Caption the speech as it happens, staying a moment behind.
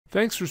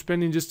Thanks for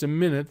spending just a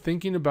minute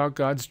thinking about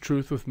God's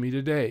truth with me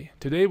today.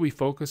 Today we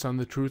focus on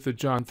the truth of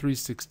John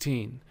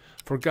 3:16.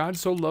 For God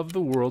so loved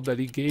the world that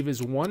he gave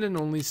his one and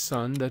only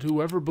Son, that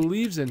whoever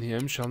believes in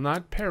him shall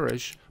not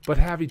perish, but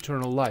have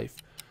eternal life.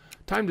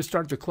 Time to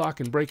start the clock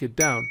and break it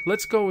down.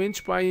 Let's go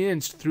inch by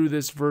inch through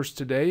this verse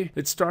today.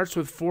 It starts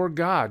with for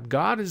God.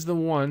 God is the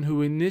one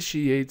who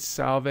initiates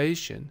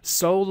salvation.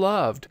 So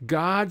loved.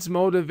 God's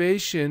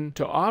motivation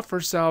to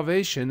offer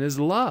salvation is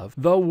love.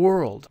 The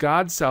world.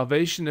 God's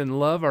salvation and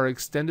love are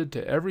extended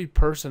to every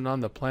person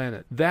on the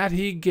planet. That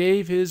he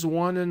gave his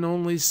one and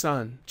only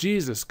Son.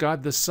 Jesus,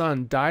 God the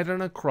Son, died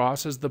on a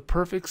cross as the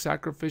perfect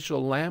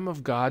sacrificial Lamb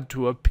of God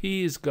to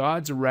appease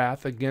God's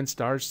wrath against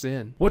our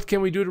sin. What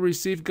can we do to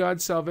receive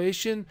God's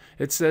salvation?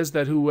 It says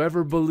that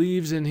whoever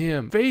believes in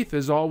him. Faith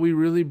is all we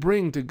really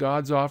bring to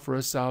God's offer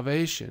of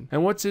salvation.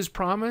 And what's his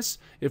promise?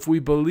 If we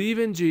believe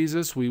in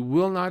Jesus, we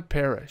will not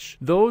perish.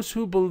 Those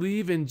who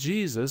believe in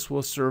Jesus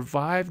will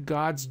survive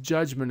God's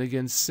judgment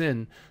against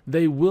sin.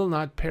 They will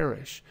not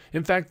perish.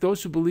 In fact,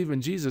 those who believe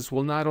in Jesus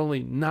will not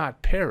only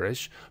not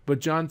perish, but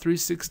John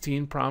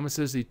 3:16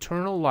 promises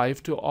eternal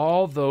life to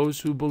all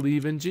those who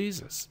believe in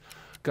Jesus.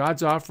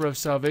 God's offer of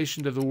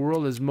salvation to the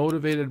world is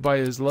motivated by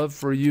his love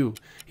for you.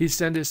 He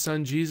sent his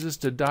Son Jesus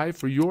to die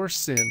for your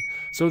sin,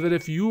 so that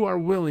if you are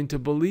willing to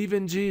believe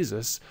in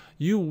Jesus,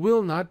 you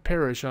will not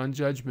perish on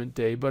Judgment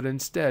Day, but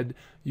instead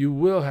you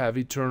will have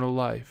eternal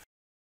life.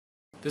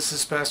 This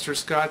is Pastor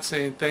Scott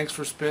saying thanks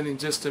for spending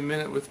just a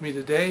minute with me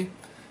today.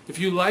 If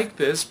you like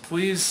this,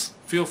 please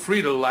feel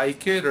free to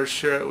like it or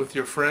share it with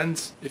your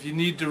friends. If you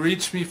need to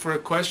reach me for a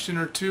question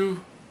or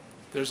two,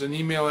 there's an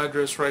email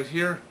address right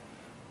here.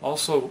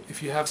 Also,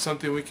 if you have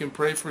something we can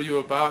pray for you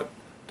about,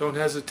 don't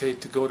hesitate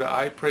to go to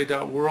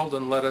ipray.world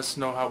and let us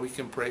know how we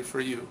can pray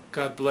for you.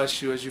 God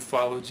bless you as you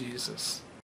follow Jesus.